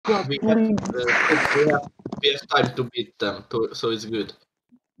God, We have, please. we have time to beat them, so it's good.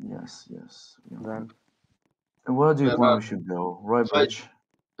 Yes, yes. Then Where do you Where plan are, we should go? Right why, bridge?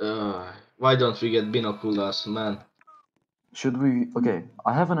 why don't we get binoculars, man? Should we? Okay,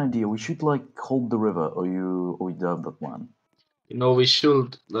 I have an idea. We should like hold the river, or we do have that plan. You know, we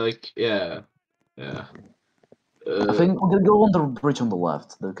should like, yeah. I think we can go on the bridge on the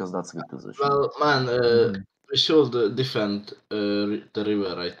left because that's a good position. Well, man, Mhm. we should defend the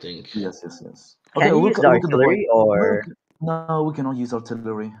river, I think. Yes, yes, yes. Can Okay, you look, use the look at the artillery right. or No, we cannot use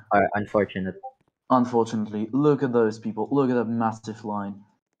artillery. unfortunate? Unfortunately, look at those people. Look at that massive line.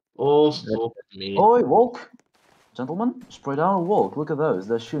 Oh, fuck me. Oi, walk, gentlemen. Spread out and walk. Look at those.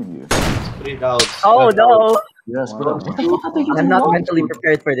 They're shooting you. Spread out. Oh Spread no! out. Yeah, spread Oh, out. What no. the fuck are they using I'm a not line? mentally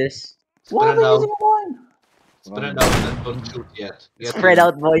prepared for this. Why are Spread they out. using a line? Spread out and don't shoot yet. Get Spread in.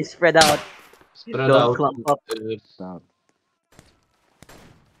 out, boys. Spread out. Spread Don't out. clump up. Stop.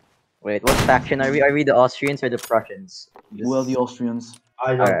 Wait, what faction are we? Are we the Austrians or the Prussians? Well, the Austrians.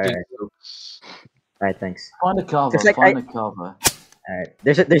 I don't Alright, think alright. so. Alright, thanks. Find a cover. Just like Find a cover. Alright,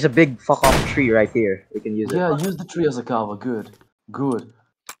 there's a big fuck off tree right here. We can use it. Yeah, use the tree as a cover. Good. Good.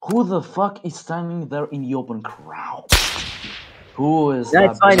 Who the fuck is standing there in the open crowd? Who is No, that?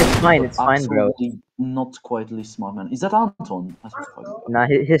 it's fine. It's brave fine. but It's fine, bro. absolutely not quietly smart man? Is that Anton? I suppose fucking- Nah,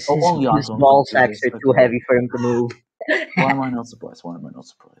 his Oh, only his Anton ball can do sacks this. are too Okay. heavy for him to move. Why am I not surprised? Why am I not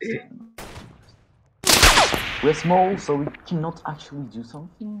surprised? We're small, so we cannot actually do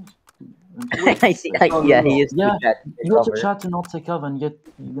something. I see. Yeah, he is. Yeah, too fat to you have to cover. try to not take cover, and yet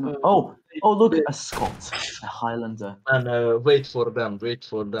you're gonna. Oh, look, a Scot, a Highlander. And wait for them. Wait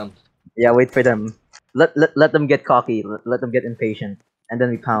for them. Yeah, wait for them. Let them get cocky. Let them get impatient, and then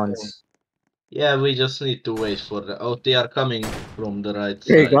we pounce. Yeah, we just need to wait for them. Oh, they are coming from the right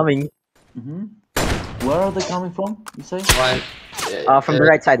They're side. coming. Mm-hmm. Where are they coming from? You say? Why? From the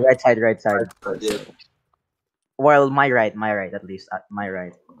right side, right side, right side. Yeah. Well, my right, at least, my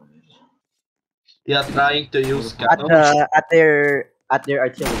right. They are trying to use At cannons. their artillery,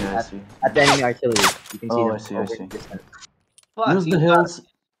 Yeah, I see. at the enemy artillery. You can see Oh, them I see, I over see. the distance. Use the Fucking hills.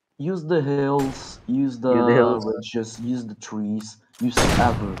 Use the hills. Use the Use the hills. ridges. Use the trees. Use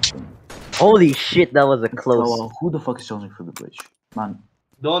everything. Holy shit, that was a close. So, who the fuck is charging through the bridge, man?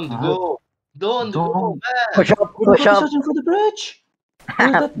 Don't go. Don't go, Don't- man. Push up, Who the push fuck is up. charging through the bridge? Who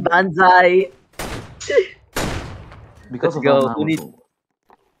is that? Banzai. Because Let's of go. that, man, Who we needs- go.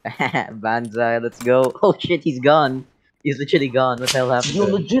 Banzai, let's go. Oh shit, he's gone. He's literally gone. What the hell happened? You to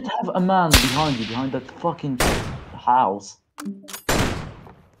him? legit have a man behind you, behind that fucking house.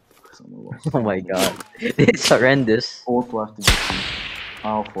 Oh my god. It's horrendous. Fourth left in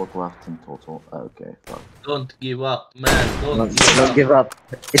oh, fourth left in total. Okay, fuck. Don't give up, man. Don't give up.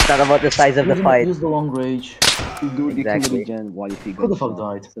 It's not about the size of the fight. Use the long range. Do the Exactly. regen while if you Who get the fuck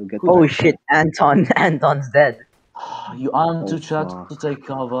shot. died? So get Oh back. shit, Anton's dead. You aren't too Oh, chat fuck. to take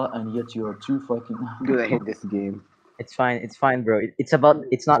cover, and yet you are too fucking. Dude, I hate this game. It's fine, bro. It's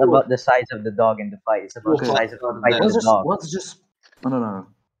not about the size of the dog in the fight. It's about the Okay. size of the fight of Let's the just. dog. Let's just. No.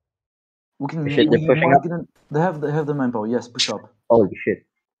 We can. Shit, they're pushing up. They have the manpower. Yes, push up. Holy shit.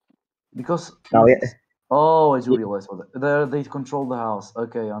 Because. Now we, Oh, I do realize what they control the house.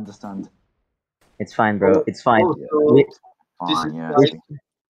 Okay, I understand. it's fine, bro. It's fine. Also, We, this Fine, is yeah. like,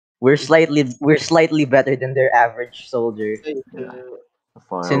 we're slightly better than their average soldier.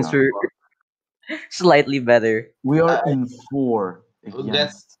 Fire Since now. we're slightly better. We are in 4 That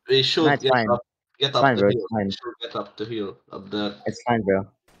against. we should No, it's get fine. up. Get It's up fine, the bro. hill. It's fine. We should get up the hill up there. It's fine, bro.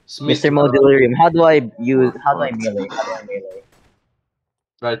 Smith, Mr. Modularium, how do I use? How do I melee? How do I melee?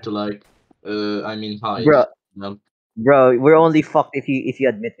 try to like, I mean hide. Bro, them. bro, we're only fucked if you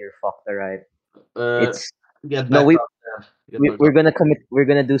admit you're fucked, alright? It's Get no, back up there. Get back we're up. gonna commit. We're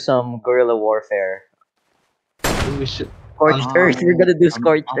gonna do some guerrilla warfare. We should Scorched Earth. We're gonna do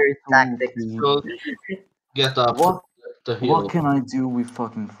scorched Earth tactics. so get up What? the hill. What can I do with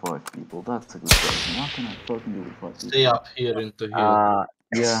fucking 5 people? That's a good question. What can I fucking do with 5 people? Stay up here in the hill.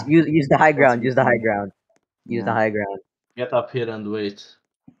 Yeah. Use the high ground. That's Use the high fine. ground. Use the Yeah. high ground. Get up here and wait.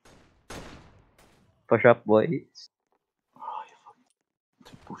 Push up, boys.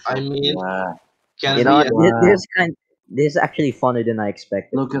 Push I up. mean, Yeah. can You know we? what? This is actually funner than I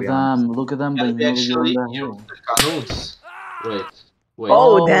expected. Look to at be honest. them. Look at them. They Can we know you're actually on the use hill. the canoes? Wait.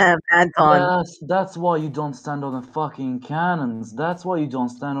 Oh damn, Anton! Yes, that's why you don't stand on the fucking cannons. That's why you don't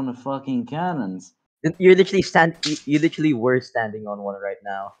stand on the fucking cannons. You're literally You literally were standing on one right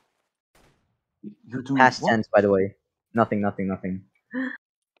now. You're doing Past what? tense, by the way. Nothing.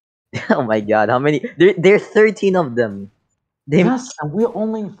 Oh my god, how many? There are 13 of them. They, Yes, and we're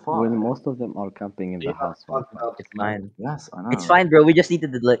only When five. most of them are camping in the Yeah, house. fucked up, it's man. fine. Yes, I know. It's fine, bro. We just need to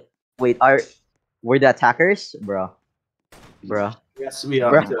delete. Wait, we're the attackers, bro? Yes, we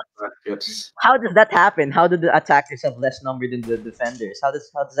are Bro. the attackers. How does that happen? How do the attackers have less number than the defenders? How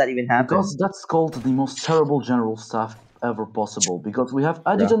does that even happen? Because that's called the most terrible general staff ever possible. Because we have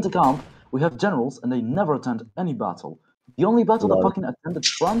adjutant to camp, we have generals, and they never attend any battle. The only battle that Lol. fucking attended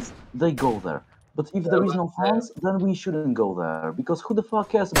France, they go there. But if there is no France, then we shouldn't go there. Because who the fuck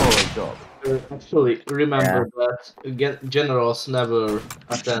cares about our job? Actually, remember that generals never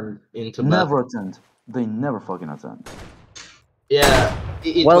attend into battle. Never attend. They never fucking attend. Yeah,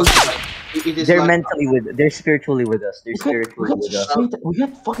 it Well, was like, it is They're like mentally they're spiritually with us. They're spiritually with us. We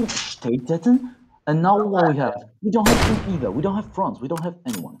had fucking Städten, and now what we have? We don't have them either. We don't have France. We don't have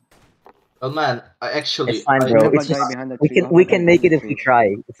anyone. well, man. I actually, It's fine, I, bro. have a It's guy just behind the we tree, can I have we a guy can make it behind if the we tree. try.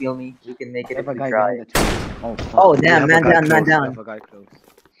 You feel me? We can make I it if have a we guy try. behind the tree. Oh, fuck. Oh I damn, have man a guy down, man close. I down. have a guy close.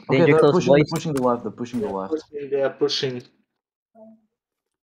 Okay, Danger they're close, pushing. boys. They're pushing the left. They're pushing the left. they are pushing.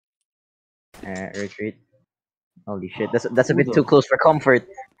 Retreat. Holy shit, that's a Who bit the too close for comfort.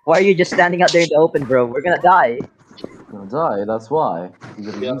 Why are you just standing out there in the open, bro? We're gonna die. Gonna die. That's why. You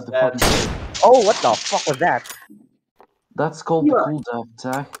gotta Yeah, use the that- fucking. Oh, what the fuck was that? That's called the cool death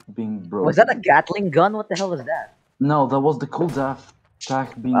attack being broken. Was that a Gatling gun? What the hell was that? No, that was the cool death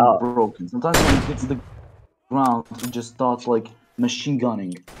attack being Oh. broken. Sometimes when it hits the ground, it just starts like machine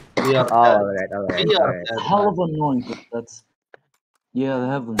gunning. We are Oh, dead. alright. We are Alright. dead, Hell man. of annoying, but that's yeah, they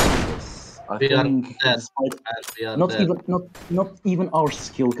have the numbers. I We are think dead. despite And we are not dead. even our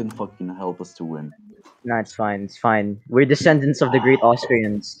skill can fucking help us to win. No, it's fine. It's fine. We're descendants of the great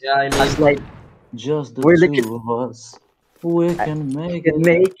Austrians. Yeah, I Us mean, like Just the We're two legit- of us. We can make can it.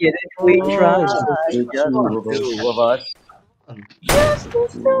 make it if we try. Just the Just two the of us. two of us. Just the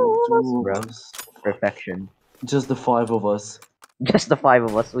two of us, bro. us. Perfection. Just the five of us. Just the five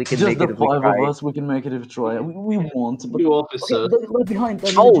of us. We can Just make the it if we five try. of us. We can make it if we try. We won't, but you okay, officer. they're behind.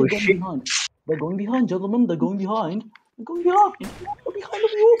 They're Oh, legit going shit. behind. They're going behind, gentlemen. They're going behind. They're going behind. They're behind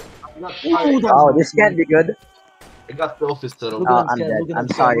of you. Ooh, that was Oh, nice, this can't be good. I got the officer. Look Oh, at them I'm scared. dead. Look at them I'm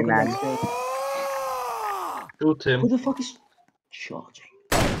scared. sorry, Look at them man. scared. Shoot him. Who the fuck is charging?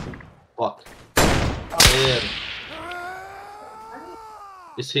 Fuck. There.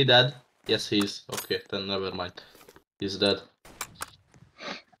 Is he dead? Yes, he is. Okay, then never mind. He's dead.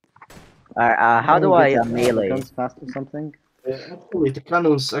 How do I Get melee? guns fast or something? Actually, the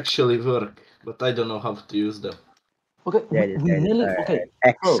cannons actually work, but I don't know how to use them. Okay, There it is. we There it is. nearly. Alright, Okay,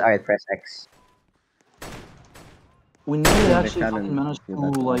 X. bro. Alright, press X. We nearly the actually cannon fucking managed to do that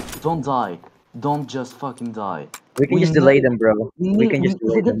one. like. Don't die. Don't just fucking die. We can We just delay nearly- them, bro. We can just if we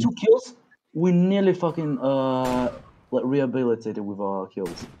delay get them. 2 kills, we nearly fucking like rehabilitated with our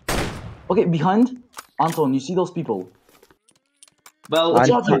kills. Okay, behind Anton, you see those people? Well, They're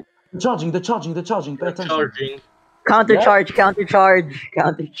Anton. charging. They're charging. Pay they're attention. charging. Countercharge. Under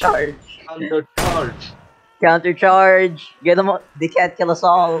charge. Countercharge. Get them. They can't kill us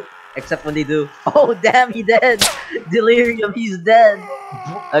all. Except when they do. Oh, damn, he's dead. Delirium, he's dead.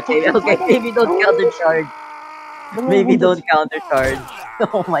 Okay, maybe don't countercharge. Maybe don't countercharge.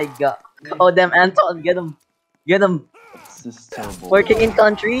 Oh my god. Oh, damn, Anton, get him. This is terrible. Working in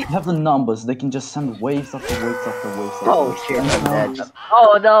country. You have the numbers. They can just send waves after waves after waves. After Oh waves. shit, And I'm now dead. just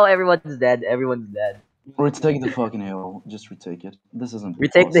Oh no, everyone's dead. retake the fucking hill. Just retake it. This isn't.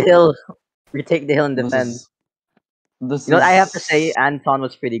 Retake the possible. hill. Retake the hill and This defend. is. This You know what I have to is- say? Anton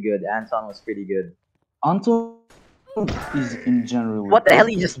was pretty good. Anton is in general. What the hell?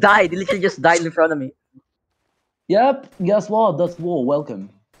 He just died. He literally just died in front of me. Yep. Guess what? That's war. Welcome.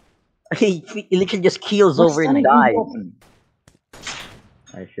 He literally just keels They're over and standing in dies. the open.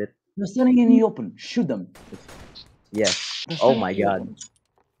 Oh shit. They're standing in the open. Shoot them. Yes. They're Oh standing my in the god. open.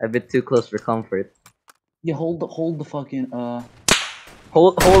 A bit too close for comfort. Yeah, hold the fucking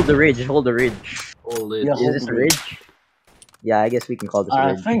Hold the ridge. All it. Yeah, Is hold this the a ridge? Yeah, I guess we can call this a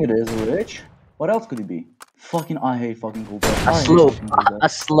I ridge. think it is a ridge. What else could it be? Fucking I hate fucking cool death. A slope. A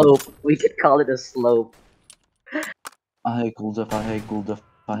slope. We could call it a slope. I hate cool death. I hate cool death.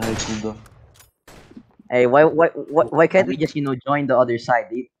 Hey, why can't we just join the other side?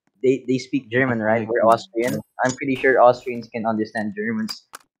 They speak German, right? We're Austrian. I'm pretty sure Austrians can understand Germans.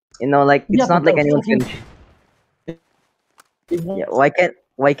 Like it's Yeah, not but like they're anyone's gonna. Yeah,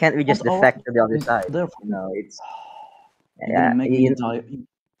 why can't we just But our- defect to the other side? Therefore, It's you're gonna make me you- die.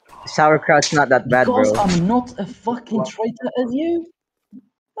 sauerkraut's not that bad, Because bro. I'm not a fucking traitor as you.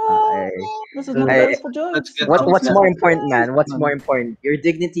 Hey. This is not Hey, best for jokes. let's get What's Yeah. more important, man? What's more important? Your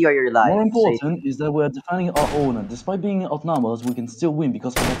dignity or your life? More Say- important is that we're defending our owner. Despite being outnumbered, we can still win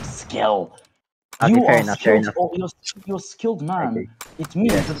because we have skill. Okay, You fair are enough, fair skilled. enough. You're skilled man. Okay. It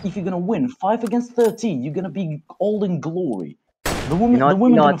means Yes. that if you're gonna win 5 against 13, you're gonna be all in glory. The women, know the what-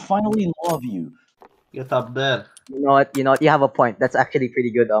 women you know gonna finally love you. Get up there. You know what? You know what? You have a point. That's actually pretty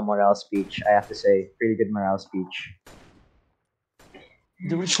good morale speech. I have to say, pretty good morale speech.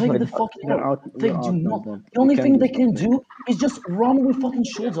 They will take the fucking We're L. They we're do not. outnumbered. The We only can thing do they can something. do is just run with fucking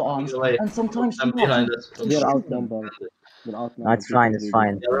shoulder arms, Away. and sometimes Them behind us. to We're shoot them. outnumbered. We're No, outnumbered. it's We fine. can It's really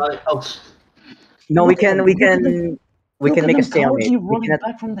fine. do They're something. right out. No, Look at them. we Look at them. can, we Look can at make a them stalemate. cowardly We running can,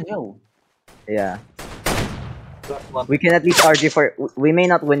 back from the hill. yeah, Got one. we can at least argue for. We may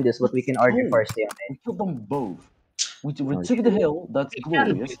not win this, but we can argue for a stalemate. We killed them both. We Holy took shit. the hill. That's We can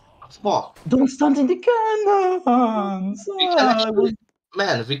glorious. Fuck. Don't stand in the cannons. We can actually,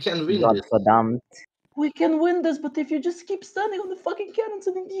 man, we can win God this. so damn. We can win this, but if you just keep standing on the fucking cannons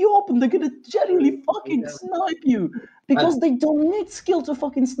and in the open, they're gonna genuinely fucking snipe you. Because they don't need skill to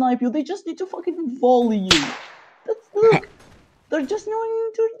fucking snipe you, they just need to fucking volley you. Look, they're just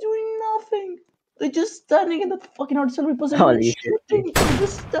doing nothing. They're just standing in that fucking artillery position and Holy shit. shooting. They're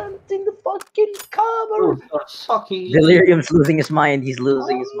just standing in the fucking cover. Oh, for fucking idiot. Delirium's losing his mind. He's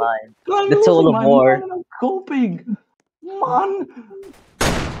losing his mind. I'm The toll losing of my war. mind and I'm coping. Man. The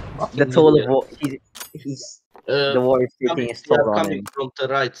Fucking toll of idiot. war. He's the war is taking its They toll are on coming him. from the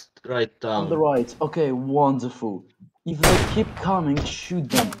right On down. the right. Okay, wonderful. If they keep coming, shoot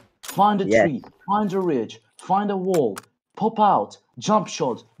them. Find a Yes. tree, find a ridge, find a wall, pop out, jump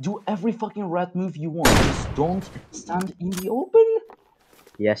shot, do every fucking rat move you want. Just don't stand in the open.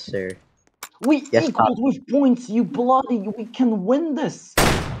 Yes, sir. We Yes, equaled with points, you bloody. We can win this.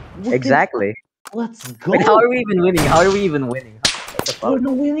 Exactly. Let's go. Wait, how are we even winning? How are we even winning? What the We're fuck?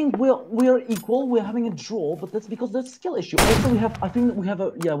 not winning. We're equal. We're having a draw, but that's because there's a skill issue. Also, I think we have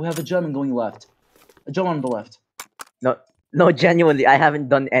a German going left. A German on the left. No, genuinely, I haven't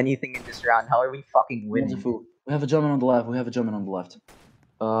done anything in this round. How are we fucking winning? Wonderful. We have a German on the left. We have a German on the left.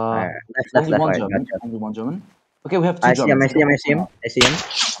 Alright, left, Only left, one alright, German. gotcha. Only one German. Okay, we have two I see him, Germans. I see him.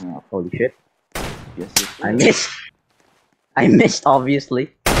 Coming up. Holy shit. Yes, I missed. I missed,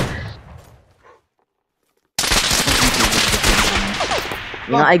 obviously.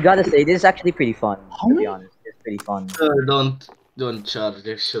 You know, I gotta say, this is actually pretty fun, How to many? be honest. It's pretty fun. Don't charge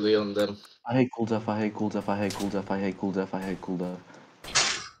actually on them. I hate cool death. I hate cool death. I hate cool death. I hate cool death. I hate cool death.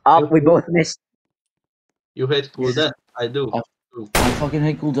 Oh, we both missed. You hate cool death? I do. I fucking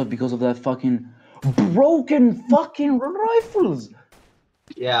hate cool death because of that fucking broken fucking rifles.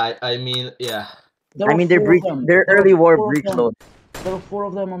 Yeah, I mean, yeah. There I are mean, they're four breach, of them. they're There are early war four of breach them. load. There are 4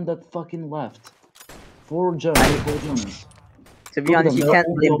 of them on that fucking left. 4 Germans. 4 Germans. To be Look at honest, them, you they're can't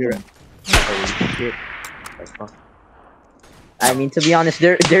all blame the. open. Holy shit. What the fuck? I mean, to be honest,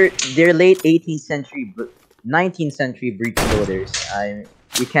 they're late 18th century, 19th century breach loaders.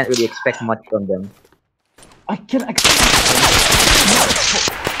 You can't really expect much from them. I can accept.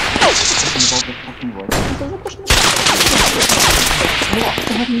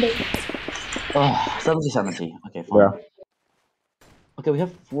 Oh, 70. Okay, fine. Bro. Okay, we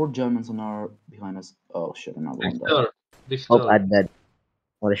have 4 Germans on our behind us. Oh shit, another one died. Victor, Oh, Victor, I'm dead.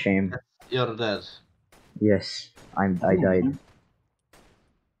 What a shame. you're dead. Yes, I died.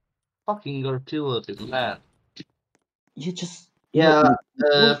 Fucking artillery, man. You just Yeah,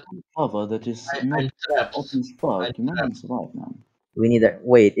 cover that is not I'm trapped. open as fuck. I'm You're not gonna trapped. survive, man. We need a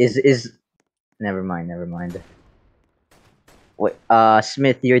wait. Is never mind. Wait,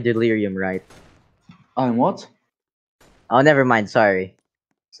 Smith, you're delirium, right? I'm what? Oh, never mind. Sorry.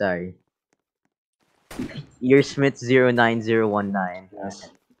 You're Smith 09019. Yes,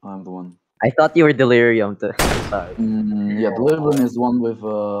 I'm the one. I thought you were delirium. Sorry. Yeah, Delirium is the one with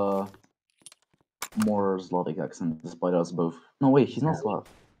more Slavic accent, despite us both. No, wait, he's not Slav.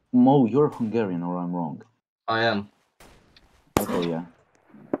 Mo, you're Hungarian, or I'm wrong. I am. Okay, yeah.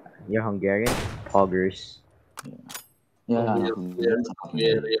 You're Hungarian. Poggers. Yeah, I know. Hungarian,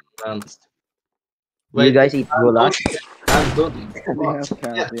 man. You guys eat goulash? I'm good. We have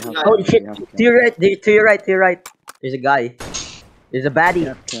cat. We have cat. Holy shit! We have cat. To your right. There's a guy. There's a baddie. We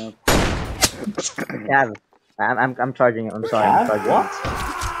have cat. Cav. I'm charging him. I'm sorry. I'm charging him.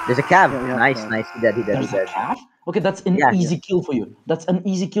 What? There's a cav. Yeah, we have Nice. cav. He dead. There's a calf? Okay, that's an Yeah. easy kill for you. That's an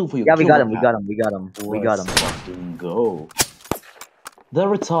easy kill for you. Yeah, we Kill got that him. We calf. got him. We got him. Let's fucking go. They're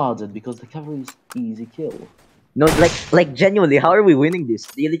retarded because the cavalry is easy kill. No, like genuinely, how are we winning this?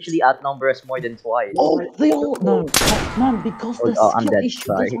 They literally outnumber us more than twice. Oh, they all no, man, because the Oh, I'm skill dead, issue.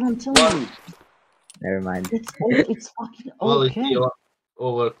 sorry. That's what I'm telling you. Never mind. It's fucking okay. Quality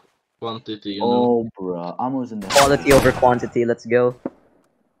over quantity, you know. Oh, bruh, I'm losing the Quality over quantity. Let's go.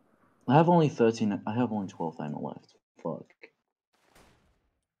 I have only 13. I have only 12 ammo left. Fuck.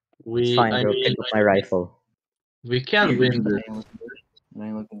 It's fine, I bro. mean, Pick up my rifle. we can win It this. ain't looking good. It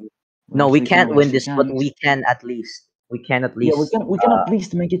ain't looking good. No, we actually can't we win actually this, but can. we can at least. We can at Yeah, least we can at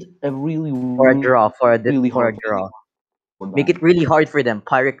least make it a really, for a draw, really for a hard draw. for Make them. it really hard for them.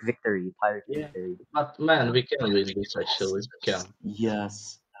 Pyrrhic victory. Pyrrhic Yeah. victory. But man, we can win this actually. We can.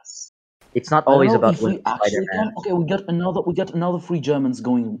 Yes. It's not I don't always know about if we winning actually Spider-Man. can. Okay, we got another 3 Germans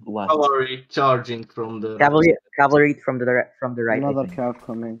going left. Cavalry charging from the Cavalry from the right. I Another think. calf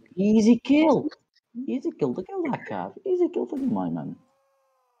coming. Easy kill. Easy kill. To kill that calf. Easy kill for my man.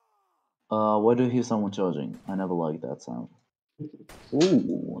 Why do you hear someone charging? I never liked that sound.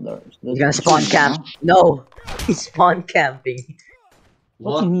 Ooh, He's gonna spawn camp. Huh? No, he's spawn camping.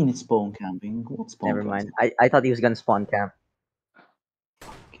 What do you mean it's spawn camping? What spawn Never camping? mind. I thought he was gonna spawn camp.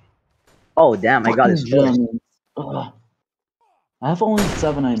 Oh damn! I got his Fucking horse. Germans. Ugh. I have only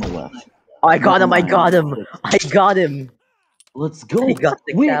 7 ammo left. Oh, I got him! I Nine. got him! I got him! Let's go. I got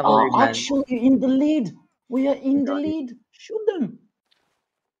the We cavalry are man. actually in the lead. We are in the got it. lead. Shoot them.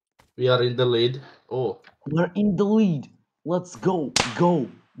 We are in the lead. Oh, We're in the lead. Let's go. Go.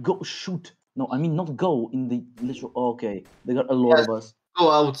 Go. Shoot. No, I mean not go in the literal. Okay, they got a lot Yes. of us.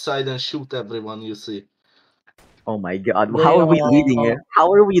 go outside and shoot everyone you see. Oh my god! They How are we are- leading it?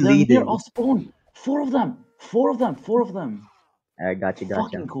 How are we They're leading? near our spawn. 4 of them. 4 of them. 4 of them. I got you.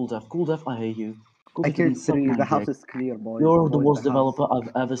 Fucking cool death. Cool death. I hate you. Cool I death, you can killed suck 3. my The house dick. is clear, boys. You're the Boys, worst the house. developer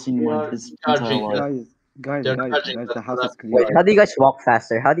I've ever seen in We my are entire charging life. They're charging Guys, the the house is left. clear. Wait, how do you guys walk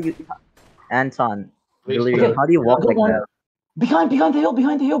faster? How do you, Anton? Wait, Delirium, okay, how do you walk I got like one. that? Behind the hill,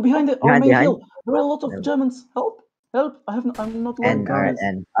 behind the our main Behind? hill. There are a lot of Never. Germans. Help! I'm not And alone, alright, guys.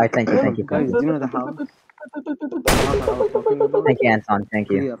 and alright, thank you. Guys, do you know the house? The house I was talking about? Thank you, Anton. Thank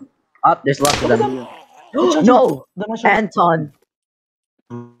you. Clear. Oh, there's lots of Look at them. them. They're charging. No, They're not charging. Anton.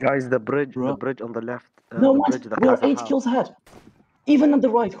 Guys, the bridge Bro. on the left. No, the man, bridge that we're has a 8 house. kills ahead. Even on the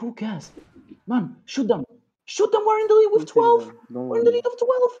right, who cares? Man, shoot them. Shoot them. We're in the lead with Shooting 12. them. Don't We're in the worry. lead of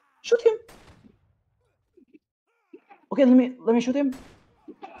 12. Shoot him. Okay, let me shoot him.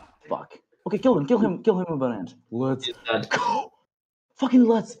 Fuck. Okay, kill him with an end. Let's Is that go.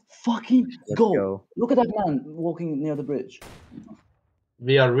 Let's fucking Let's go. go. Look at that man walking near the bridge.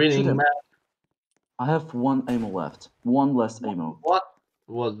 we are Shoot winning, him. man? I have 1 ammo left. 1 less ammo. What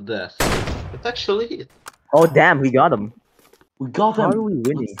was that? It's actually it. Oh damn, we got him. We got How him. are we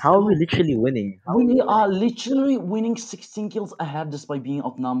winning? Let's How are we go. literally winning? We are literally winning 16 kills ahead just by being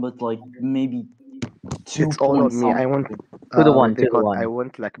outnumbered like maybe 2 It's all on points. me. I went. 2-1, they call it? 2-1. I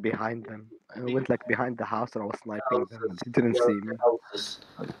went like behind them. I went like behind the house and I was sniping them. They didn't see me. Houses.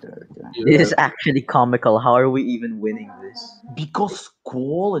 Okay. This is actually comical. How are we even winning this? Because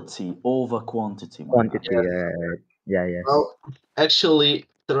quality over quantity. my Quantity, man. yes. Well, actually,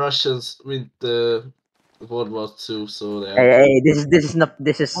 the Russians with the World War II, so they are. Hey, this is not.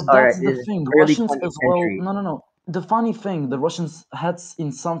 This is But alright. that's This the is thing. early Russians 20th as well. century. No. The funny thing, the Russians had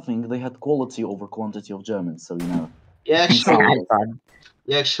in something they had quality over quantity of Germans. So you know. Yeah, in some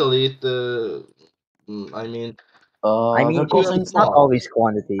actually, ways. I mean, I mean, they're crossing. it's not always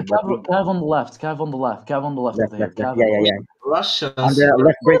quantity, but Cav on the left. Cav on the left of the hill. left. Cav on Yeah. the left. Russians. On the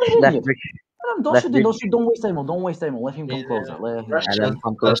left bridge, left bridge. Don't Left shoot him. bridge. Don't waste ammo. Don't waste ammo. Let him come closer. Let him. Let Russians him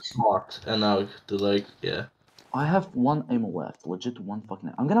come are close. smart enough to yeah. I have 1 ammo left. Legit 1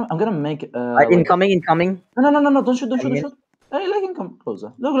 fucking. I'm gonna make. Incoming. No. Don't shoot. Coming in. Hey, let him come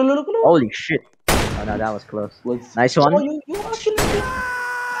closer. Look. Holy shit! Oh no, that was close. Nice one. Oh, you actually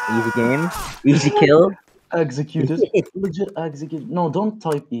Easy game. Easy kill. executed. Legit executed. No, don't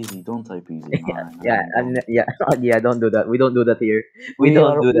type easy. Don't type easy. Yeah. Don't do that. We don't do that here. We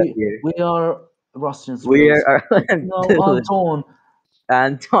don't do that here. We are Russians. We girls. are. No, Dude, Anton.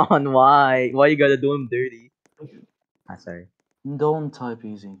 Anton, why? Why you gotta do him dirty? Sorry. Don't type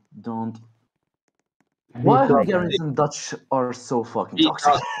easy. Don't. Why toxic. Hungarians and Dutch are so fucking Be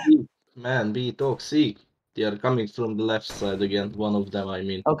toxic? toxic, man. Be toxic. They are coming from the left side again. One of them, I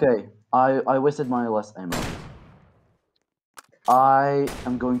mean. Okay, I wasted my last ammo. I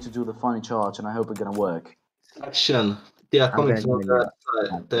am going to do the funny charge, and I hope it's gonna work. Action. They are coming gonna from do the it.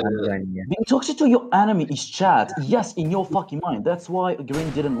 left side. Being toxic to your enemy is chat. Yes, in your fucking mind. That's why Green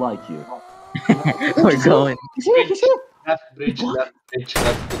didn't like you. We're going. He's here. Left bridge.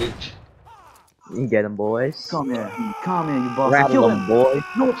 You get him, boys. Come here, you bastard. Rattle Kill him, him. boy.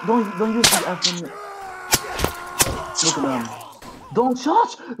 No, don't use the F when you... Look at them. Don't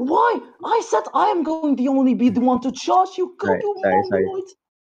charge. Why? I said I am going to only be the one to charge. You go, Right, you sorry. mongoloid.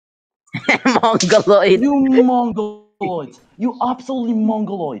 Mongoloid. You mongoloid. You absolutely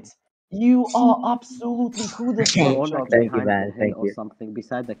mongoloid. You are absolutely who the We're fuck all like charged? Thank you, behind man, the hill thank or you. something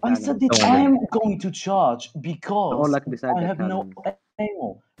beside the I cannon. said that Don't I worry. am going to charge We're all because like beside I the have no cannon.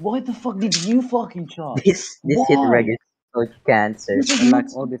 ammo. Why the fuck did you fucking charge? This hit Why? registers so cancer. This is And like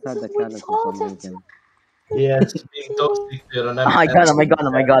not- all beside this the is cannons for some retarded. reason. Yes, being toxic to an Oh my god, oh my god,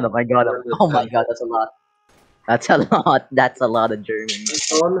 oh my god, oh my god. Oh my god, that's a lot. That's a lot. That's a lot of German.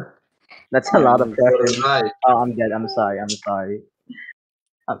 That's a lot of Prussian. Right. Oh, I'm dead. I'm sorry. I'm sorry.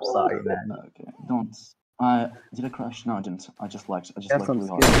 I'm sorry, man. Okay, don't. Did I crash? No, I didn't. I just lagged There's some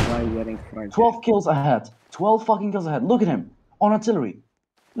really skills hard. by getting French. 12 kills ahead. 12 fucking kills ahead. Look at him. On artillery.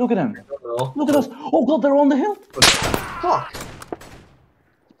 Look at him. No. Look at us. Oh god, they're on the hill. Fuck.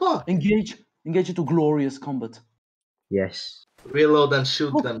 Fuck. Engage. Engage into glorious combat. Yes. Reload and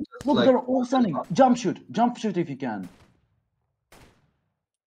shoot Look, them. Just look, like, they're all standing. Jump shoot. Jump shoot if you can.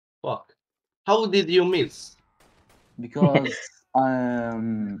 fuck. How did you miss? Because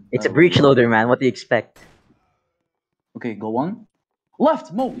It's a breach loader, man. What do you expect? Okay, go on.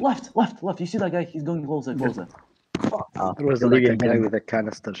 Left, Mo, left. You see that guy? He's going closer. Oh, There was delirium like a guy him. with a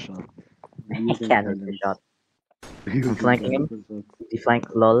canister shot. Canister shot. I'm flanking him. He flank,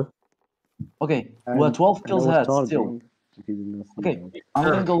 lol. Okay, we're 12 kills ahead still. Okay, I'm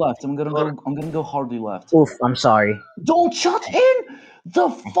gonna go left. I'm gonna go hardly left. Oof, I'm sorry. Don't shut in! The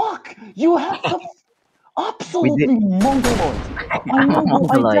fuck! You have the absolutely mongoloid.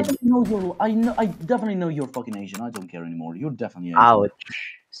 I definitely know you're fucking Asian. I don't care anymore. You're definitely Asian. Ouch.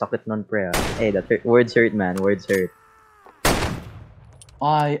 Sakit nun pre. Hey, that hurt. Words hurt, man. Words hurt.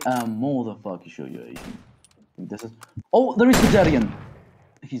 I am motherfucking sure you're Asian. This is. Oh, there is Guderian.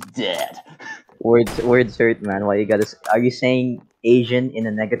 He's dead. Words hurt, man. Why you gotta? Are you saying Asian in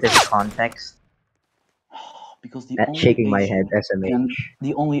a negative context? Because the That's only shaking my Asian head. SMH.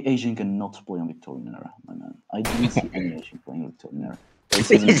 the only Asian cannot play on Victorian era, my man. I didn't see any Asian playing on Victorian era. This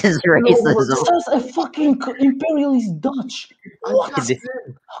is racism. Says a fucking imperialist Dutch. What? This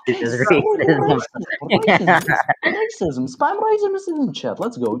is Okay, racism. Racism. Spam racism in chat.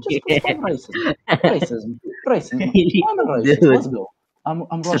 Let's go. Just spam racism. Racism. Spam racism. Dude. Let's go. I'm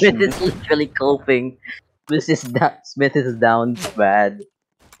rushing. Smith is literally coping. Smith is down bad.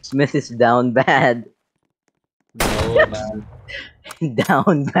 Smith is down bad. No, man.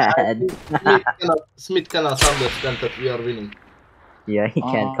 Down bad. Smith cannot understand that we are winning. Yeah, he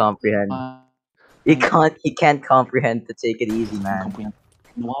can't Uh, comprehend. He can't comprehend to take it easy, man. comprehend.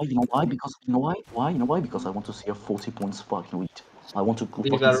 You know why? Because you know why? You know why? Because I want to see a 40 points fucking lead. I want to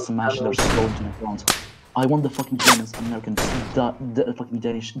fucking smash their skull into the front. I want the fucking Germans, Americans, the fucking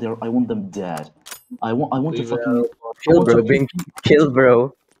Danish there. I want them dead. I want to fucking Chill, bro. Chill,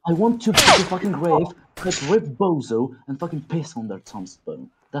 bro. I want to put the fucking grave, like rip Bozo, and fucking piss on their tombstone.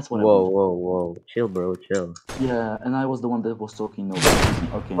 That's what I want. Whoa. Chill, bro. Chill. Yeah, and I was the one that was talking no.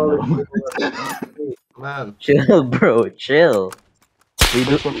 Okay, Oh, no. man. Chill, bro. Chill.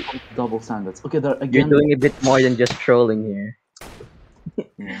 Those were double standards. Okay, there You're again. doing a bit more than just trolling here.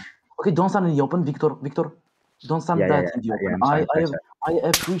 Yeah. Okay, don't stand in the open, Victor. Don't stand in the open. I'm sorry. I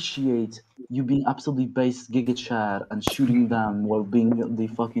appreciate you being absolutely base giga chat and shooting them while being the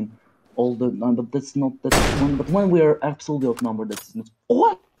fucking all the but that's not but when we are absolutely outnumbered, that's not.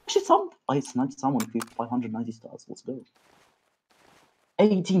 Oh, actually, I sniped someone with 590 stars. Let's go.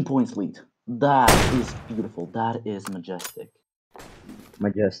 18 points lead. That is beautiful. That is majestic.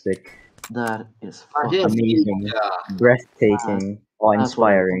 Majestic. That is Yeah. fucking Amazing. Yeah. Breathtaking.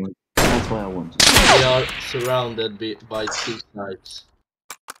 Awe-inspiring. That's why I want. We are surrounded by two snipes.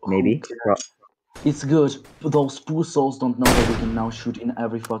 Maybe. It's good. Those poor souls don't know that we can now shoot in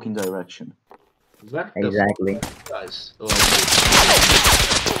every fucking direction. Where the Exactly. fuck, guys? Oh,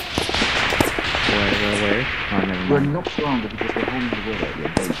 Where? Oh, never We're mind. not surrounded because we're holding the water at your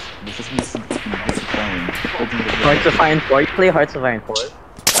base. This is me some fucking basic firing. Holding the water. Hearts of Iron 4. Play Hearts of Iron 4.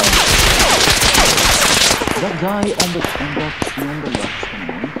 That guy on the left,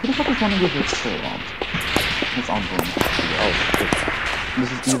 who the fuck is running with his tail out? It's on him. Oh, shit.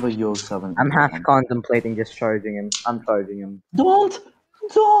 This is Eva Yo 7. I'm half contemplating just charging him. I'm charging him. Don't,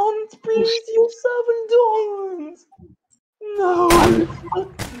 please, you 7, don't. No,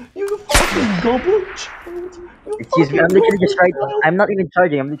 you fucking goblin child. You Excuse me, I'm fucking literally just right. goblin child. I'm not even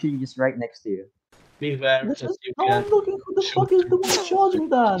charging. I'm literally just right next to you. beware This that is, you no, can. I'm looking who the fuck is the one charging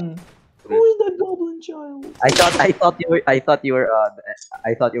then? Who is that goblin child? I thought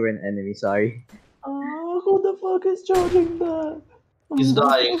you were an enemy. Sorry. Who the fuck is charging that? He's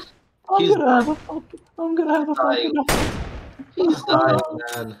dying. He's I'm gonna have a fucking. He's dying,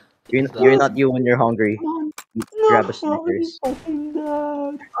 man. You're not you when you're hungry. No, Grab a he's Snickers. fucking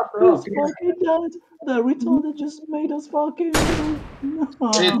dead. He's fucking dead. The retarded just made us fucking.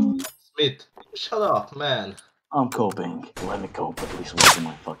 No. Smith, shut up, man. I'm coping. Let me cope at least once in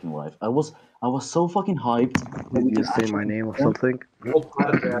my fucking life. I was so fucking hyped. that we Did you can say my actually name or cope. something? Cope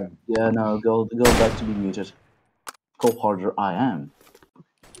harder. Yeah, no, go back to be muted. Cope harder. I am.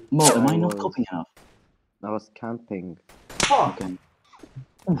 Mo, am I not coping enough? I was camping. Fuck. Okay.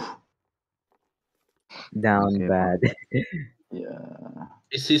 Oof. Down Okay, bad. Yeah.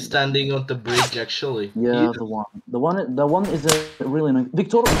 Is he standing on the bridge actually? Yeah, He- the one is a really nice.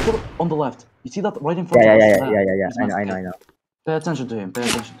 Victor, on the left. You see that right in Yeah, front yeah, of us? yeah, That yeah, yeah, yeah. is I my know, I know, okay. I know. Pay attention to him. Pay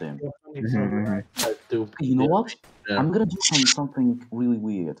attention to him. to You know what? there. I'm gonna do something really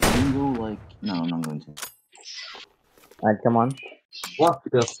weird. I'm gonna go like no, I'm not going to. Alright, come on. What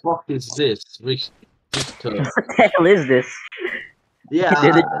the fuck is this, Victor? What the hell is this? Yeah,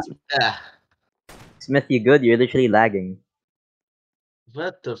 Dude, yeah. Smith, you good? You're literally lagging.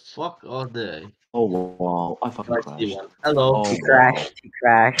 What the fuck are they? Oh wow! I fucking I see crashed. one. Hello. Oh He wow! crashed. He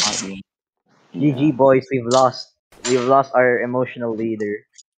crashed. Yeah. GG boys, we've lost. We've lost our emotional leader.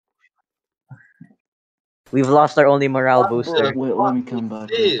 We've lost our only morale What booster. the Wait, let fuck me come is back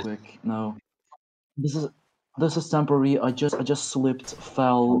real this? quick. No, this is temporary. I just slipped,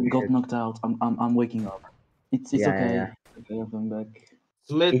 fell, Oh got shit. knocked out. I'm waking up. It's Yeah, yeah, okay. yeah. Okay, I'm coming back.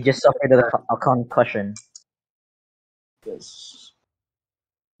 He Smith. just suffered a concussion. Yes.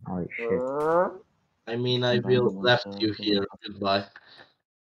 Holy shit. I mean, I Come back will in one left sec. you here. Goodbye.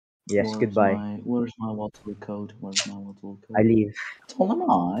 Yes, goodbye. Where's my waterloo code? Where's my waterloo I code? leave. Tell am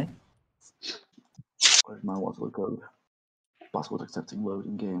I? Where's my waterloo code? Password accepting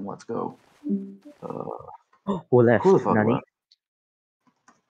loading game. Let's go. Who left? Who the fuck Nani? left?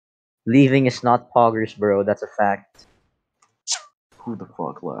 Leaving is not poggers, bro. That's a fact. Who the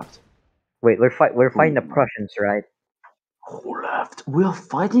fuck left? Wait, we're fighting the Prussians, right? Who left? We are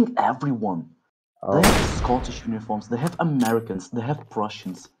fighting everyone. Oh, They have Scottish uniforms. They have Americans. They have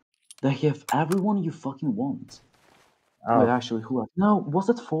Prussians. They have everyone you fucking want. Wait, oh. actually, who left? No, was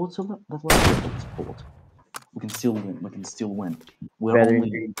it Ford that left? It was Ford. We can still win. We can still win. We're Better only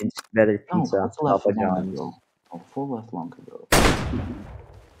ingredients, better no, pizza, Ford left Papa long John's. ago. Oh, Ford left long ago.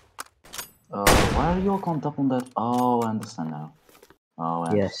 Why are you all clumped up on that? Oh, I understand now. Oh,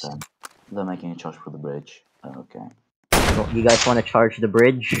 I Yes. understand. They're making a charge for the bridge. Okay. So you guys want to charge the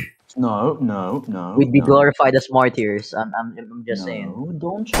bridge? No, no, no. We'd be no, glorified as martyrs. I'm just saying. No,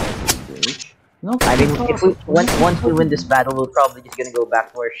 don't charge the bridge. No, I mean, if we once we win this battle. battle, we're probably just gonna go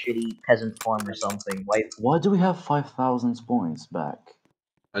back to our shitty peasant form or something. Why do we have 5,000 points back?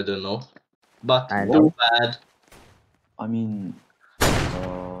 I don't know. But I too know. bad. I mean,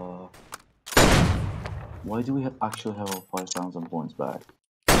 why do we actually have our 5,000 points back?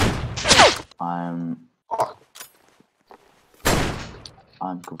 I'm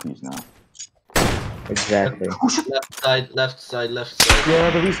confused now. Exactly. Left side, left side, left side.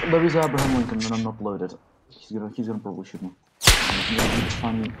 Yeah, there is Abraham Lincoln, and I'm not loaded. He's gonna probably shoot me. He's gonna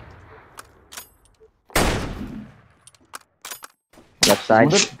find me. Left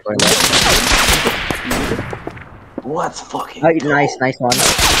side. Wounded? Or left. Let's fucking Oh, go. nice one.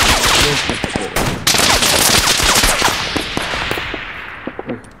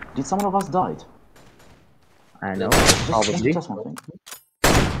 Wait, did someone of us died? I know. Just Probably. test one thing.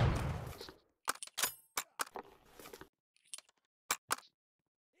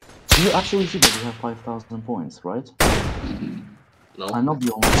 Do you actually see that we have 5,000 points, right? No. I'm not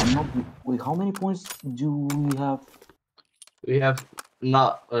the only. I'm not. Wait, how many points do we have? We have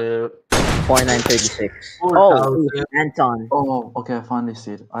not 4936. 4,000. Oh, Anton. Oh, okay, I finally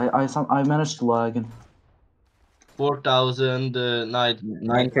see it. I managed to lag and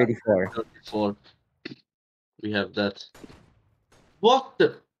 934. We have that. What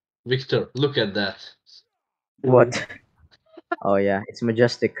the? Victor, look at that. What? Oh yeah, it's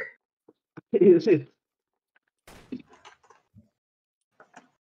majestic. Is it?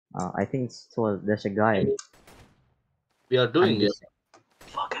 I think it's still there's a guy. We are doing it.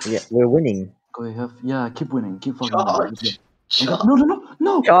 fuck it. Yeah, we're winning. Go ahead. Yeah, keep winning. Keep fucking winning. Charge! I got, Charge!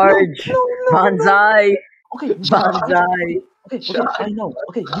 no! Charge! No! Banzai! Okay, Banzai! okay, I know.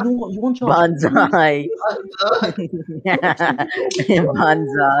 Okay, you know what? You want charge? Banzai!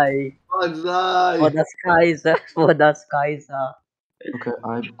 Banzai! Banzai! For the Kaiser! For the Kaiser! Okay,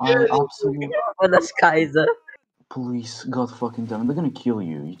 I absolutely. For the Kaiser! Please, God fucking damn it, they're gonna kill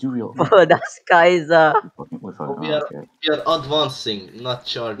you. You do real. For the Kaiser! We fucking. We are, Okay. we are advancing, not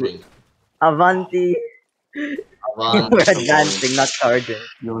charging. Avanti! Advance. We're advancing, not charging.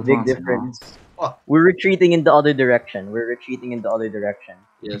 You're Big advancing, difference. Huh? We're retreating in the other direction. We're retreating in the other direction.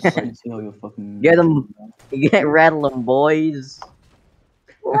 Yes. I can see how you're fucking. Get them! Get rattle them, boys!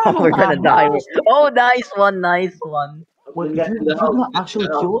 We're gonna die. Oh, nice one! Wait, you're gonna actually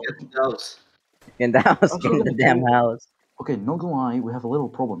kill Get the house. In the house, Actually, in the damn house. Okay, not gonna lie, we have a little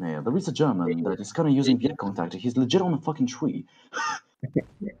problem here. There is a German that is kind of using VIA contact. He's legit on a fucking tree.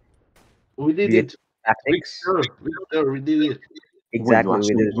 We did Weird it. tactics. Victor, we did it. Exactly,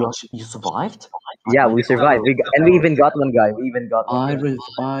 we did. You survived? Yeah, we survived. We even got one guy. We even got one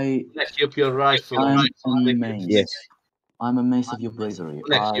guy. Connect up your rifle. I'm and amazed. Yes, I'm amazed of your bravery.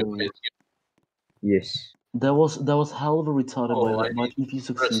 Connect your pit. yes. That was hell of a retarded Oh, way, I but if you Press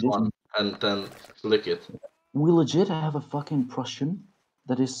succeeded, one and then click it. we legit have a fucking Prussian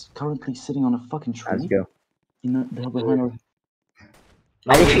that is currently sitting on a fucking Let's tree. go. They're behind our.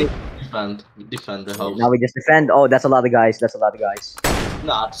 Now I we think need to defend the house. Now we just defend. Oh, that's a lot of guys. That's a lot of guys.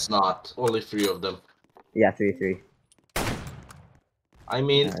 No, it's not. Only 3 of them. Yeah, 3-3. I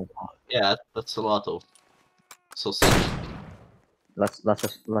mean, Alright. yeah, that's a lot of sausage.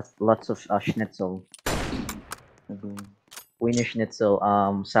 Lots of schnitzel, Maybe. Wiener schnitzel,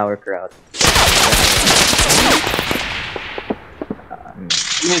 sauerkraut.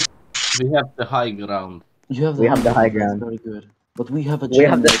 We have the high ground. You have We have the high that's ground. very good. But we have a We have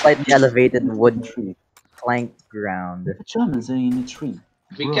German the slightly elevated wood tree. plank ground. A German sitting in a tree.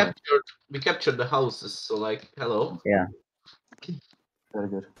 We Bro. captured the houses, so like, hello. Yeah. Very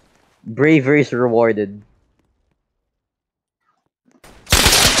good. Bravery is rewarded.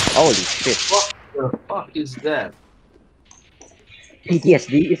 Holy shit. What the fuck is that?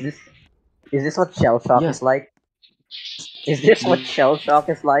 PTSD? Is this what shell shock Yes. is like? Is this what shell shock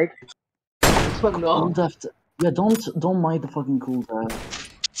is like? No, Cool death. Yeah, don't mind the fucking cool death.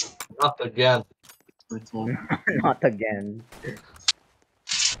 not again. Not again.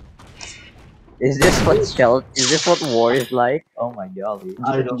 Is this what war is like? Oh my golly.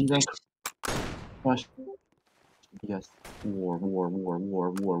 I don't Did you guys crash? Yes. War.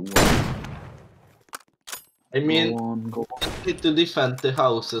 I mean, Go on. we need to defend the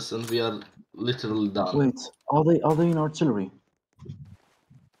houses, and we are literally done. Wait, are they in artillery?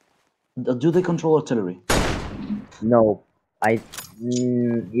 Do they control artillery? No.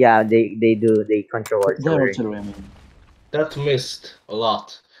 Yeah, they do. They control Their artillery. artillery, I mean. That missed a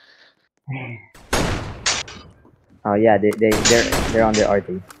lot. Oh yeah, they're on their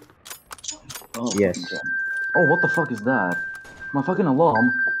RT. Oh, Yes. fucking God. Oh, what the fuck is that? My fucking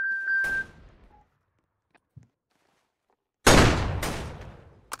alarm.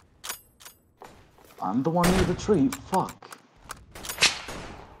 I'm the one near the tree. Fuck.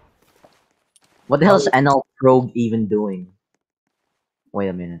 What the hell is NL Rogue even doing? Wait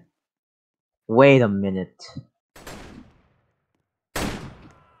a minute. Wait a minute.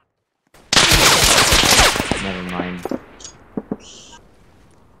 Never mind.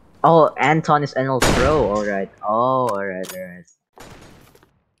 Oh, Anton is NL Pro. Alright. Oh, alright.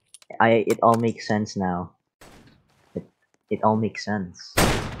 It all makes sense now. It all makes sense.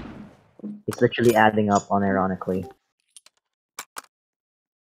 It's literally adding up unironically.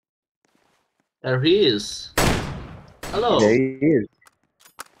 There he is. Hello. There he is.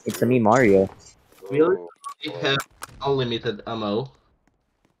 It's a me, Mario. We have unlimited ammo.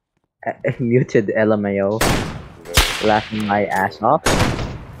 Muted LMAO. Laughing my ass off.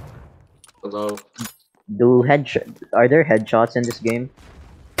 Hello. Are there headshots in this game?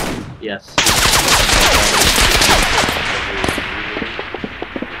 Yes.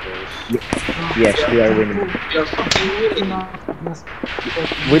 Yes, we are winning. We are fucking winning.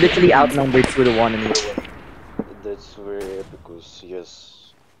 We're literally outnumbered 2-1 and we're winning. That's very epicus,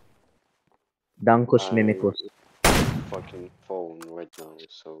 yes. Dankus I- Mimicus. Fucking phone right now,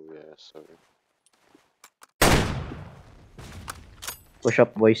 so yeah, sorry. Push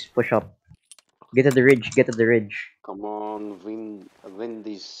up, boys, push up. Get to the ridge, get to the ridge. Come on, win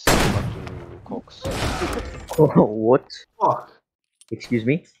these fucking cocks. What? Fuck. Excuse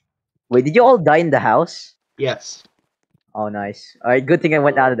me? Wait, did you all die in the house? Yes. Oh, nice. Alright, good thing I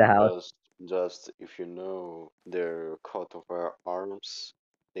went out of the house. Just if you know their coat of arms,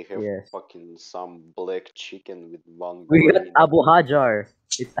 they have Yes. fucking some black chicken with one We got brain. Abu Hajar.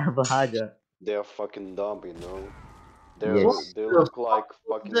 It's Abu Hajar. They're fucking dumb, you know. Yes. They look like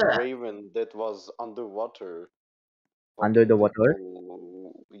fucking that? raven that was underwater. Under the Fucking water?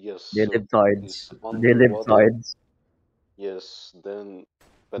 little- Yes. They're so libtards. it's They're underwater. libtards. Yes, then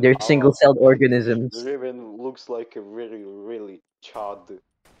when They're our single-celled organisms. raven looks like a really child with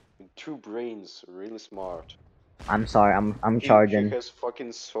 2 brains, really smart. I'm sorry, I'm He charging. has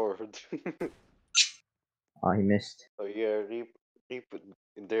fucking sword. Oh, he missed. So yeah, rip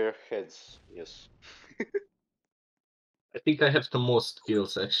their heads. Yes. I think I have the most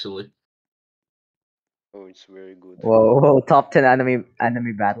kills actually. Oh, it's very good. Whoa, top 10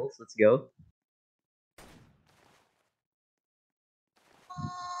 enemy battles. Let's go.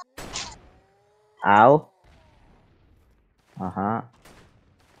 Ow. Uh-huh.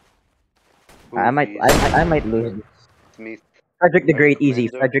 Who I might is I might lose this. Smith? Frederick the Are you Great, easy.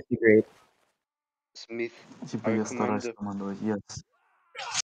 commander? Frederick the Great. Smith, Типа are you я стараюсь commander? командовать, yes.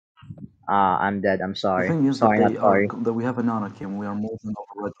 Ah, I'm dead. I'm The sorry. thing is Sorry, that not sorry. that we have an anarchy and we are moving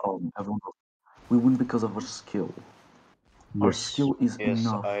over red army. Everyone knows. We win because of our skill. Our Yes. skill is Yes,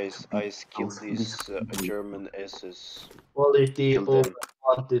 enough I to beat killed these these countries. German SS. Quality Kill over them.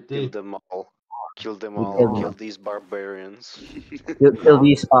 quantity. Kill them all. Kill them We all. killed Kill them. these barbarians. Kill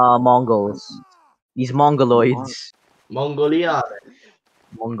these Mongols. These Mongoloids. Mongolian.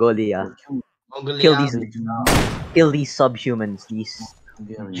 Mongolia. Kill Mongolian. these They do not kill these subhumans. These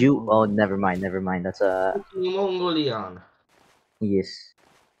Hungarian. Jew. Oh, never mind. Never mind. That's a Mongolian. yes.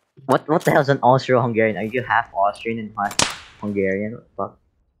 What the hell's an Austro-Hungarian? Are you half Austrian and half Hungarian? What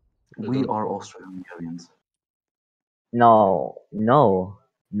the fuck? We are Austro-Hungarians. No, no,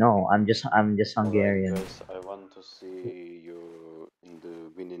 no. I'm just Alright, Hungarian. guys, I want to see you in the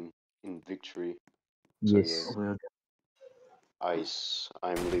winning in victory. So Yes. yeah,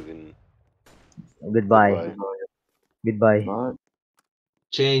 I'm leaving. Goodbye. Goodbye. But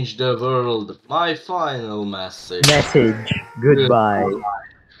Change the world. My final message. Message. Goodbye.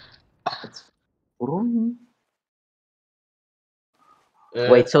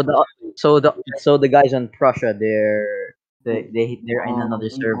 Wait. So the guys on Prussia, they're in another we are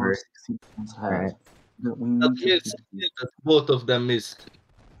server. 16 points Alright. ahead. That we that need to means that both of them missed.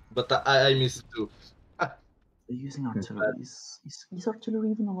 But I missed too. They're using artillery. Is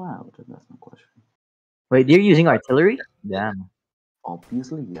artillery even allowed? That's my question. Wait, they're using artillery? Damn.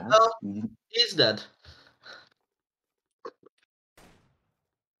 Obviously, yes. Oh. We Is that?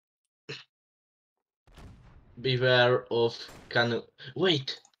 Beware of canoe.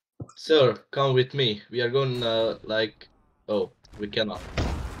 Wait, sir, come with me. We are going like. Oh, we cannot.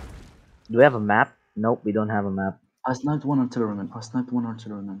 Do we have a map? Nope, we don't have a map. I sniped one artilleryman.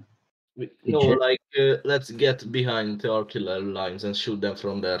 No, shit. like let's get behind the artillery lines and shoot them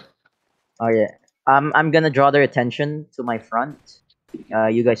from there. Oh yeah. I'm gonna draw their attention to my front.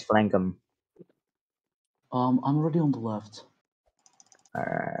 You guys flank them. I'm already on the left.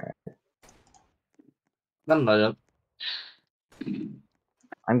 Nem nagyon.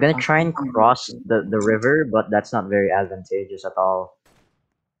 I'm gonna try and cross the river, but that's not very advantageous at all.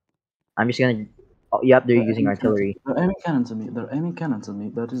 I'm just gonna. Oh, yep, they're using artillery. They're aiming cannons at me.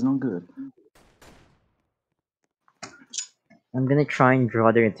 That is not good. I'm gonna try and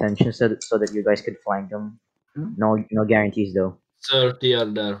draw their attention so that you guys could flank them. No guarantees though. Sir, they are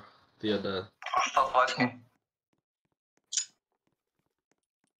there. They are there.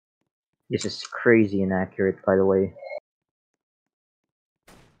 This is crazy inaccurate, by the way.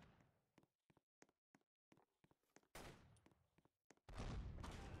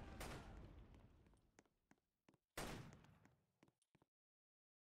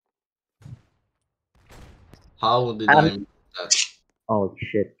 How did I miss that? Oh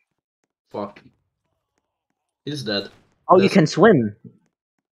shit. Fuck. Is that? Oh, you That's- can swim.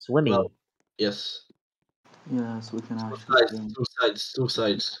 Swimming. Well, yes. Yes, we can actually Two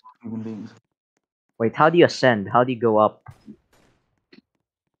sides. human beings. Wait, how do you ascend? How do you go up?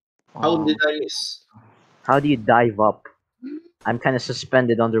 How did I miss? How do you dive up? I'm kind of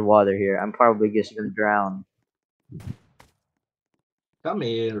suspended underwater here. I'm probably just gonna drown. Come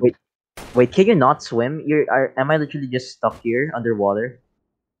here. Wait, can you not swim? Am I literally just stuck here underwater?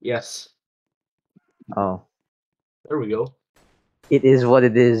 Yes. Oh, There we go. it is what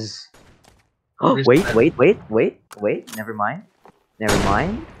it is. Oh, wait. Never mind.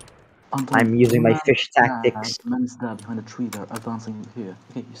 Anton, I'm using my man fish is dead. tactics. The man is dead behind a tree there, advancing here.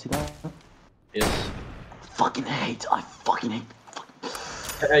 Okay, you see that? Yes. I fucking hate.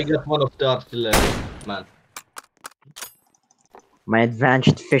 I got one of the artillery, man. My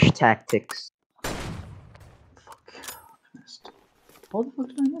advanced fish tactics. Fuck. I missed. How the fuck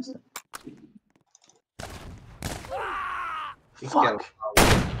did I miss it? Fuck.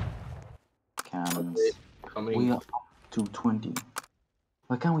 Cannons. Coming. We are up to 20.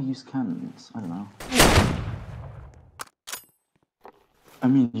 Why can't we use cannons? I don't know. I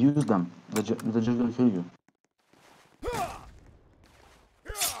mean, use them. They're just gonna kill you.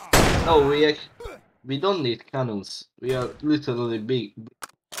 No, we don't need cannons. We are literally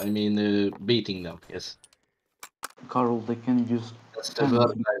beating them. Yes. Carl, they can use That's the cannons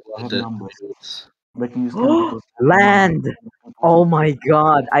word because I they have wanted to numbers. use. They can use cannons because they have Land! numbers. Oh my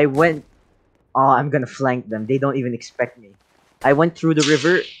god, I went. Oh, I'm gonna flank them. They don't even expect me. I went through the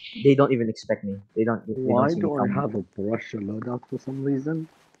river. They don't even expect me. They don't Why see me do I coming. have a brush loadout for some reason?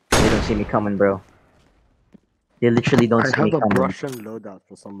 They don't see me coming, bro. They literally don't I see me have a coming. Russian loadout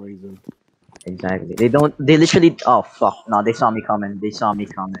for some reason. Exactly. They don't. They literally. Oh fuck! No, they saw me coming. They saw me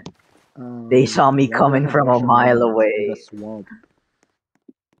coming. They saw me Why do I coming have from a Russian mile roulette away. with a swab?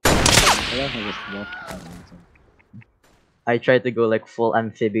 Why do I have a swab for some reason? I tried to go like full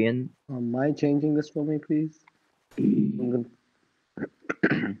amphibian. Mind changing this for me, please? I'm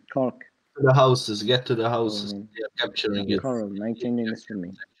gonna... Cork. To the houses. Get to the houses. Oh, They are capturing it. Carl, mind changing this for me.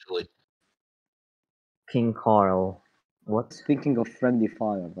 Actually. King Carl. What? Speaking of friendly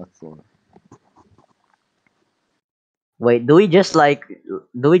fire, that's all. Wait, do we just like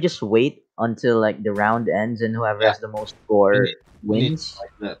do we just wait until like the round ends and whoever Yeah. has the most score We need wins?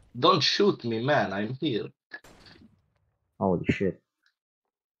 like that. Don't shoot me, man. I'm here. Holy shit.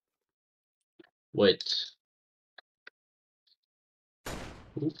 Wait.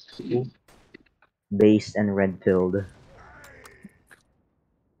 Oof. Based and red pilled.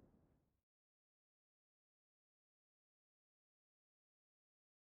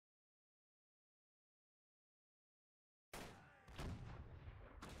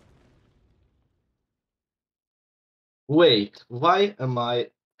 Wait, why am I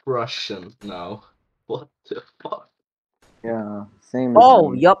Russian now? What the fuck? Yeah, same as Oh,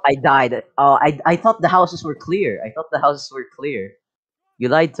 me. yup, I died. Oh, I thought the houses were clear. I thought the houses were clear. You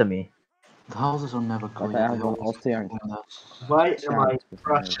lied to me. The houses are never But clear. I They have an always Austrian fucking Why am I chant for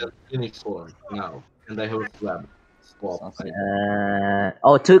some Russian reason. uniform now? And I have a flag. Swap. Assassin.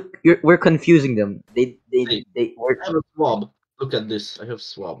 We're confusing them. See, We're. I have a swab. Look at this. I have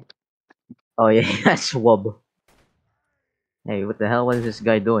swab. Oh yeah, that's Wub. Hey, what the hell? What is this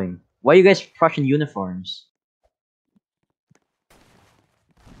guy doing? Why are you guys Prussian uniforms?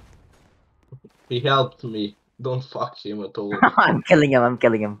 He helped me. Don't fuck him at all. I'm killing him. I'm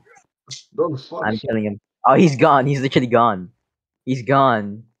killing him. Don't fuck I'm him. killing him. Oh, he's gone. He's literally gone. He's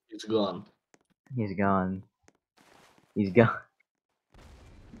gone. He's gone. He's gone. He's gone.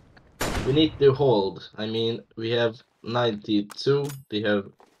 We need to hold. I mean, we have 92. They have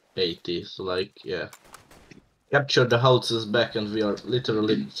 80. So like, yeah. Capture the houses back and we are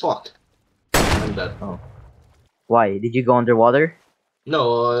literally fucked. Like that. Why? Did you go underwater?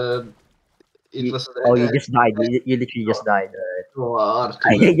 No, it You- was. Oh, you just died. You literally just died. I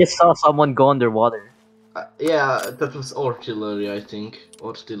Artillery. just saw someone go underwater. Yeah, that was artillery, I think.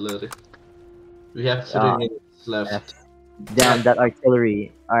 Artillery. We have 3 Ah, minutes left. Damn, that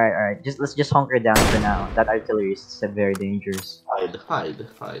artillery. Alright. Let's just hunker down for now. That artillery is very dangerous. Hide. Hide.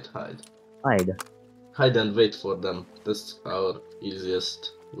 Hide and wait for them. That's our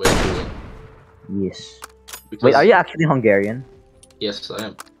easiest way to win. Yes. Because, Wait, are you actually Hungarian? Yes, I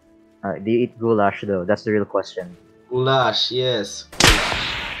am. Alright, do you eat goulash though? That's the real question. Goulash, yes.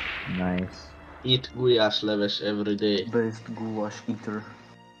 Nice. Eat goulash levesh every day. based goulash eater.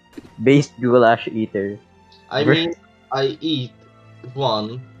 Based goulash eater. I Ver- mean, I eat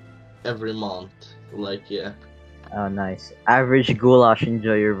one every month. Like, yeah. Oh, nice. Average goulash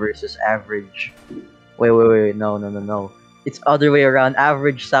enjoyer versus average. Wait. No. It's other way around.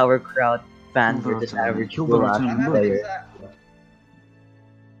 Average sauerkraut fan versus average goulash enjoyer.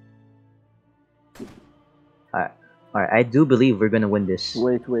 Alright, I do believe we're gonna win this.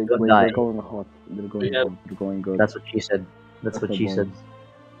 Wait, Don't they're die. going hot. They're going Yeah. good. They're going good. That's what she said. That's what she said.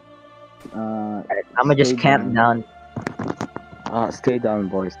 Alright, I'ma just camp down. stay down,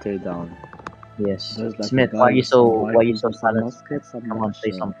 boys. Stay down. Yes. There's like Smith, a why guy you so with some silent? muskets. I'm Come not on, say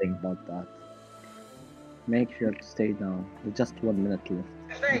sure something. about that. Make sure to stay down. There's just 1 minute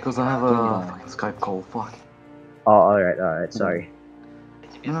left. Because I have a fucking Skype call. Fuck. Oh, alright. Sorry.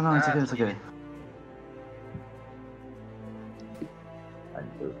 No, it's okay. 1,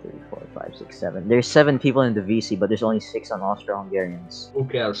 2, 3, 4, 5, 6, 7. There's 7 people in the VC, but there's only 6 on Austro-Hungarians. Who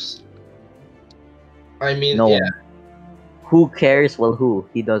cares? I mean, No yeah. one. Who cares? Well, who?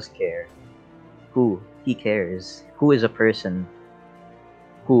 He does care. Who? He cares. Who is a person?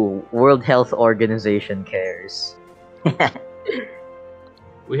 Who? World Health Organization cares.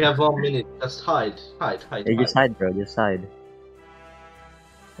 We have 1 minute. Just hide. Hey, just hide, bro. Just hide.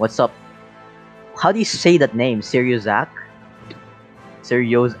 What's up? How do you say that name? Seriozak?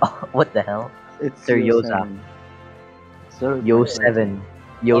 Serioz. What the hell? It's Sir Yoza. Yo 7.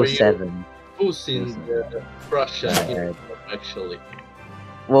 Yo Are you- 7. Who's in the Russia Alright. actually?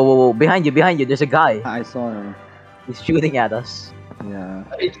 Whoa. Behind you. There's a guy. I saw her. He's shooting at us. Yeah.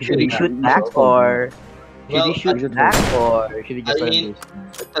 Should we shoot you back should hold or... Should Well, we shoot should back hold or should we just I let mean- him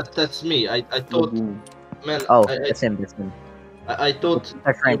lose? That's me. I thought, man. Oh, I that's him. I thought.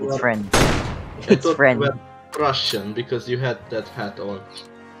 Our friend. you It's were- friend. I It's thought friend. you were Russian because you had that hat on.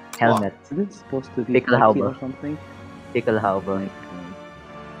 Helmet. Is it supposed to be Pickelhaube. Turkey or something? Pickelhaube. Like,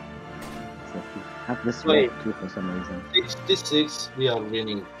 have this Wait. one too for some reason. 66. We are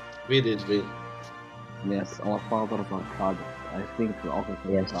winning. We did win. Yes, our fathers are proud of us. I think the officers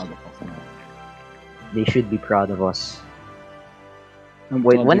Yes. are proud of us now. They should be proud of us. I'm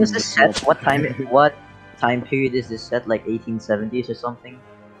Wait, when judging is this set? swap. What time period is this set? Like 1870s or something?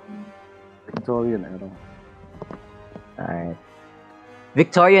 Victorian era. Alright.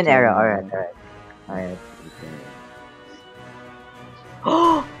 Victorian era, Victorian alright.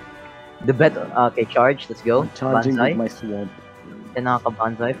 The bet. Okay, charge. Let's go. I'm charging with Banzai. my sword. Tanaka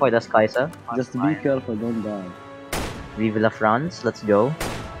Banzai for das Kaiser. Just be careful, don't die. Vive la France. Let's go.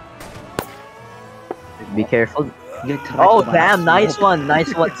 Be careful. Get Oh wrecked by a damn! Nice sword. one.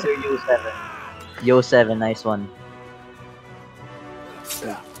 Nice one, Sir Yo7. Yo7, nice one.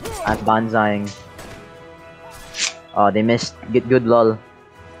 I'm banzaiing. Oh, they missed. Get good, lol.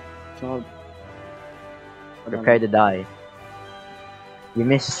 Charge. Prepare to die. You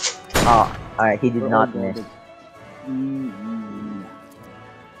missed. Oh, alright. He did We're not all miss.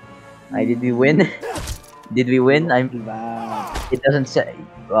 guarded. Did we win? Did we win? Bad. It doesn't say.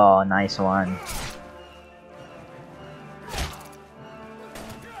 Oh, nice one.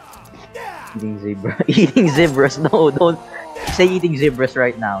 Eating zebra. Eating zebras. No, don't say eating zebras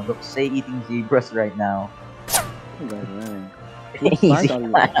right now. Don't say eating zebras right now. What Easy side are you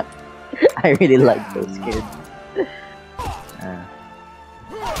on? clap. I really like those kids.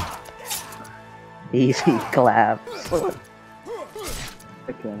 Easy claps.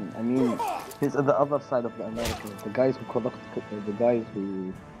 Okay, I mean, he's at the other side of the Americans. The guys who collect, the guys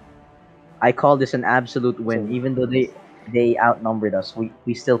who. I call this an absolute win, So- even though they outnumbered us.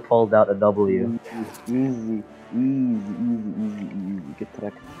 We still pulled out a W. Easy. Get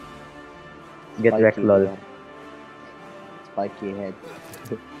wrecked. Get wrecked, Spiky lol. hair. Spiky head.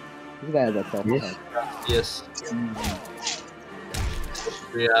 This guy has a top Yes. head. Yes.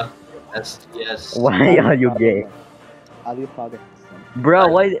 Yeah. Yes. Why are you gay, Are you proud of this? bro?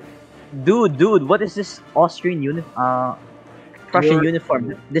 Why, dude? What is this Austrian Prussian You're-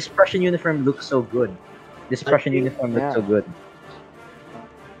 uniform? This Prussian uniform looks so good. This Prussian think- uniform looks yeah. so good.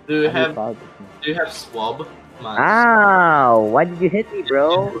 Do you Are you have proud of me? swab? Man. Ow! Why did you hit me,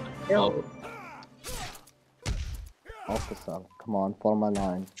 bro? Swab. Officer, come on, form a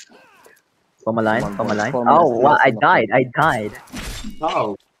line. Form a line. Come on, Form a boys, line. form a Oh, line. wow! I Yes, died. I died.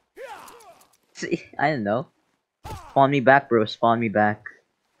 How? See, I don't know. Spawn me back, bro. Spawn me back.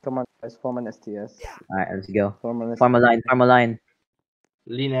 Come on, guys, form an STS. Alright, let's go. Form an Form a line. Form a line.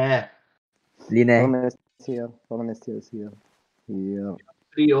 Line. Line. Form an STS here. Form an STS here. Here.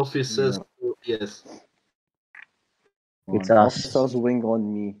 3 officers. Yes. It's Come on. us. Officers wing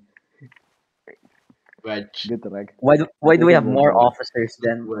on me. Wedge. Get wrecked. Why do we Taking have the more ball. officers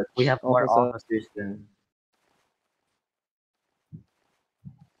than we have more Officer. officers than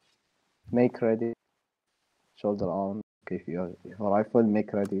Make ready. Shoulder arm. Okay, if you have a rifle,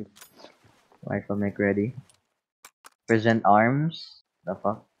 make ready. rifle make ready. Present arms. The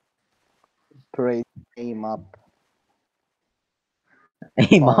fuck? Parade. Aim up.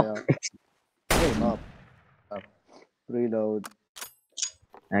 Aim up. Fire. Aim up. Reload.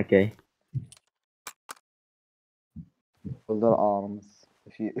 Okay. Shoulder arms.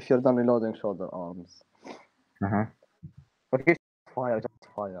 If you're done reloading, shoulder arms. Uh-huh. Okay, fire,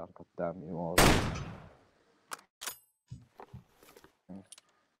 just fire. God damn you all.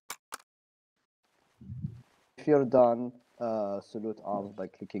 If you're done, salute arms by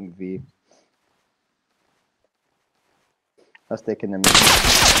clicking V. Let's take an image.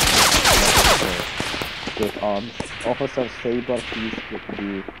 Salute arms. Officer Saber, please click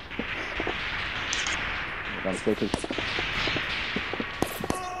V. I'm taking.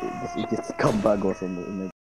 This scumbag was in the image.